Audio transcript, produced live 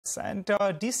And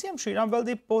DCM Shriram, well,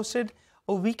 they posted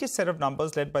a weakest set of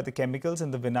numbers led by the chemicals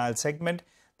in the vinyl segment.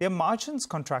 Their margins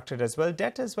contracted as well.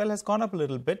 Debt as well has gone up a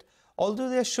little bit, although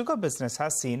their sugar business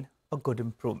has seen a good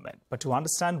improvement. But to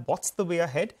understand what's the way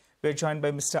ahead, we're joined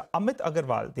by Mr. Amit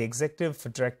Agarwal, the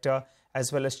Executive Director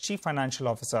as well as Chief Financial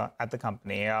Officer at the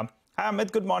company. Hi,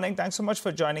 Amit. Good morning. Thanks so much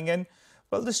for joining in.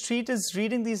 Well, the street is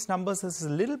reading these numbers as a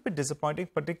little bit disappointing,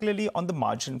 particularly on the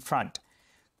margin front.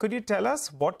 Could you tell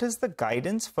us what is the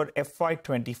guidance for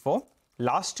FY24?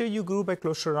 Last year, you grew by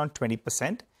close to around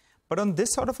 20%. But on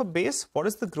this sort of a base, what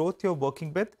is the growth you're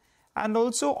working with? And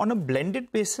also on a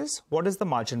blended basis, what is the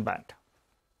margin band?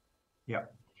 Yeah.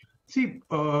 See,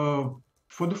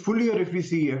 for the full year, if we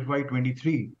see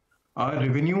FY23, our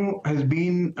revenue has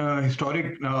been a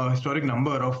historic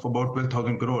number of about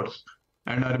 12,000 crores.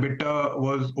 And our EBITDA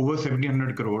was over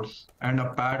 1,700 crores and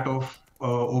a PAT of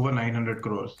over 900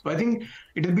 crores. So I think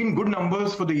it has been good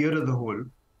numbers for the year as a whole.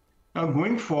 Now,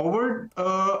 going forward,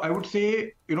 I would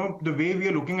say, the way we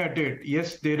are looking at it,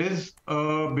 yes, there is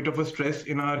a bit of a stress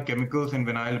in our chemicals and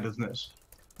vinyl business.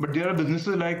 But there are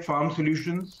businesses like Farm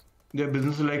Solutions, there are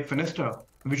businesses like Finesta,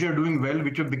 which are doing well,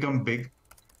 which have become big.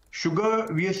 Sugar,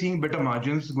 we are seeing better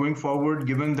margins going forward,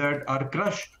 given that our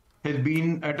crush has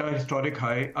been at a historic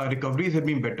high, our recoveries have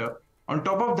been better. On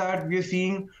top of that, we are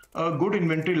seeing a good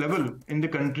inventory level in the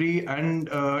country and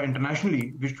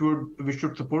internationally, which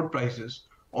should support prices.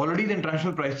 Already the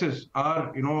international prices are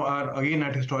again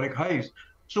at historic highs.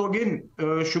 So again,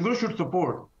 sugar should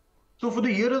support. So for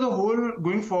the year as a whole,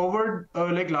 going forward,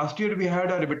 like last year, we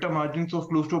had our EBITDA margins of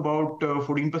close to about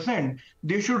 14%.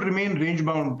 They should remain range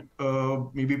bound,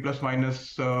 maybe plus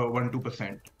minus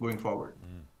 1-2% going forward.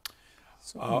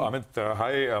 Amit,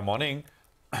 hi, morning.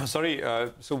 Sorry,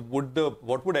 so what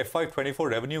would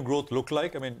FY24 revenue growth look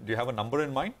like? I mean, do you have a number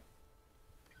in mind?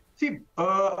 See,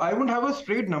 I wouldn't have a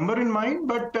straight number in mind,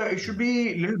 but it should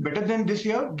be a little better than this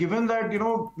year, given that,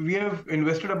 we have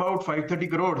invested about 530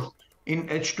 crores in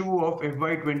H2 of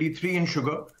FY23 in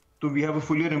sugar. So we have a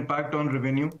full year impact on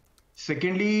revenue.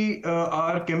 Secondly,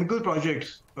 our chemical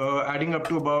projects adding up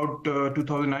to about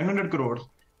 2,900 crores.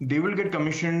 They will get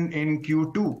commissioned in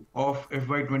Q2 of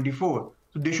FY24.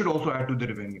 So they should also add to the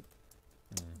revenue.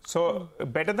 So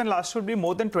better than last would be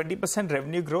more than 20%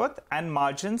 revenue growth and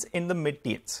margins in the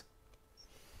mid-teens.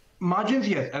 Margins,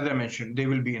 yes, as I mentioned, they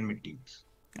will be in mid-teens.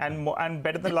 And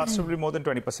better than last would be more than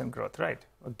 20% growth, right?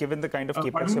 Given the kind of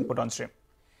capex you put on stream.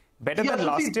 Better than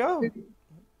last year?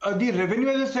 The revenue,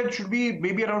 as I said, should be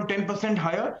maybe around 10%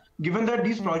 higher, given that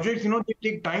these projects, they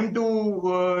take time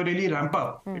to really ramp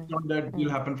up. It's not that it will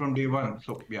happen from day one.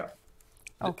 So, yeah.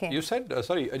 Okay. You said,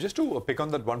 sorry, just to pick on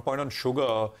that one point on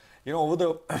sugar, over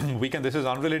the weekend, this is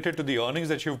unrelated to the earnings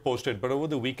that you've posted, but over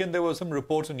the weekend, there were some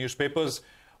reports in newspapers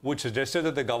which suggested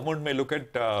that the government may look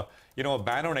at, a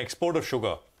ban on export of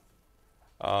sugar.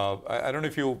 I don't know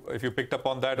if you picked up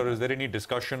on that, or is there any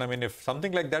discussion? I mean, if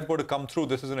something like that were to come through,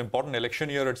 this is an important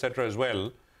election year, etc. as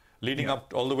well, leading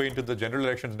up all the way into the general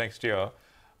elections next year.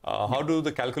 How do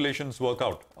the calculations work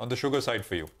out on the sugar side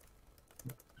for you?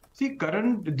 See,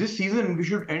 this season,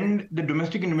 the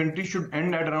domestic inventory should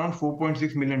end at around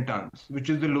 4.6 million tons,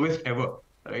 which is the lowest ever.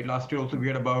 Right? Last year also we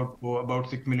had about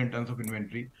 6 million tons of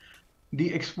inventory.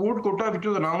 The export quota, which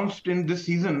was announced in this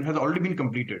season, has already been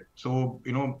completed. So,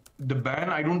 the ban,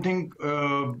 I don't think,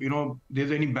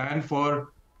 there's any ban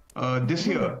for this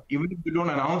year. Even if we don't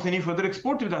announce any further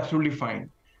exports, it's absolutely fine.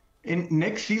 In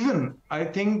next season, I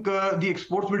think the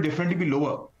exports will definitely be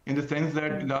lower, in the sense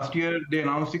that last year they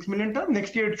announced 6 million tons.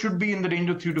 Next year, it should be in the range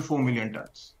of 3 to 4 million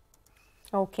tons.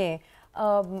 Okay.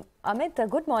 Amit,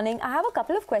 good morning. I have a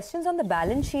couple of questions on the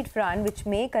balance sheet front, which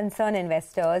may concern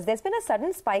investors. There's been a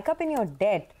sudden spike up in your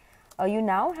debt. You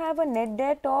now have a net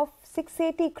debt of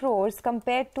 680 crores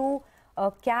compared to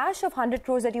cash of 100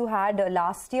 crores that you had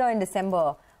last year in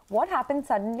December. What happened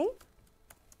suddenly?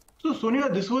 So, Sonia,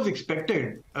 this was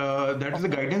expected. That is the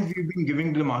guidance we've been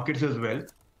giving to the markets as well.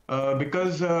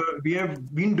 Because we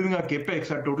have been doing our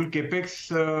capex. Our total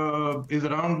capex is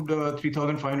around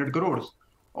 3,500 crores.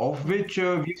 Of which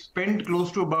we spent close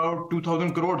to about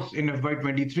 2,000 crores in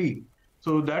FY23.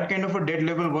 So that kind of a debt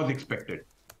level was expected.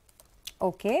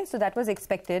 Okay, so that was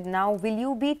expected. Now, will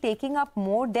you be taking up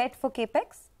more debt for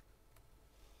capex?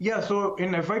 Yeah, so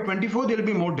in FY24, there will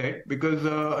be more debt because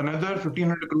another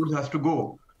 1,500 crores has to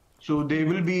go. So they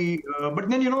will be, but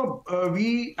then,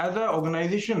 we as an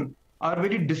organization are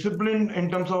very disciplined in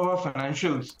terms of our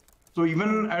financials. So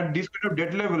even at this kind of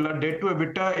debt level, our debt to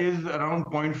EBITDA is around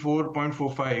 0.4,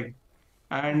 0.45.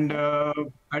 And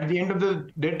at the end of the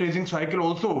debt raising cycle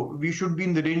also, we should be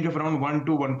in the range of around 1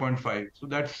 to 1.5. So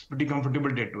that's pretty comfortable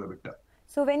debt to EBITDA.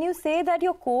 So when you say that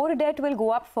your core debt will go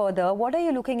up further, what are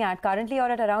you looking at? Currently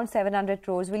you're at around 700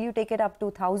 crores. Will you take it up to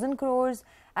 1,000 crores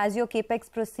as your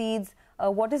capex proceeds?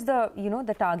 What is the,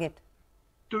 the target?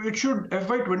 So it should,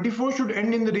 FY24 should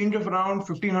end in the range of around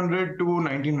 1,500 to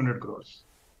 1,900 crores.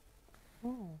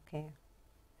 Oh, okay.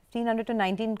 1,500 to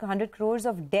 1,900 crores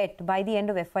of debt by the end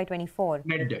of FY24.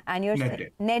 Net debt. And you're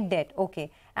net debt,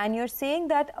 okay. And you're saying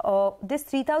that this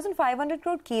 3,500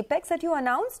 crore capex that you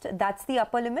announced, that's the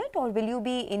upper limit, or will you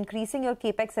be increasing your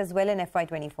capex as well in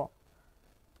FY24?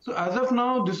 So as of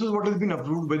now, this is what has been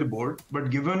approved by the board. But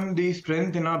given the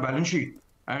strength in our balance sheet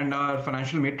and our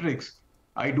financial matrix,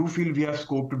 I do feel we have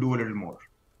scope to do a little more.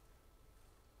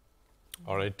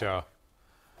 All right.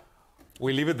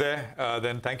 We'll leave it there.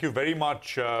 Then thank you very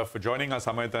much for joining us,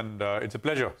 Amit. And it's a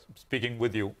pleasure speaking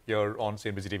with you here on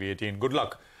CNBC-TV18. Good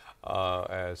luck,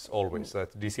 as always.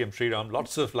 That's DCM Shriram.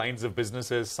 Lots of lines of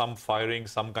businesses, some firing,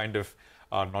 some kind of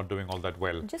not doing all that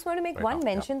well. Just want to make one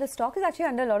mention. The stock is actually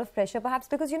under a lot of pressure, perhaps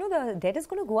because, the debt is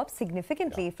going to go up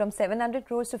significantly from 700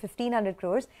 crores to 1,500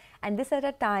 crores. And this at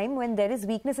a time when there is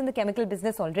weakness in the chemical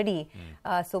business already.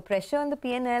 So pressure on the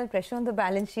P&L, pressure on the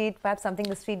balance sheet, perhaps something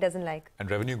the street doesn't like.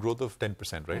 And revenue growth of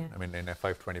 10%, right? I mean, in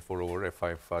FY24 over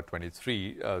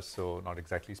FY23, so not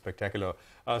exactly spectacular.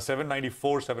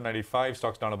 794, 795,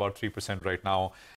 stocks down about 3% right now.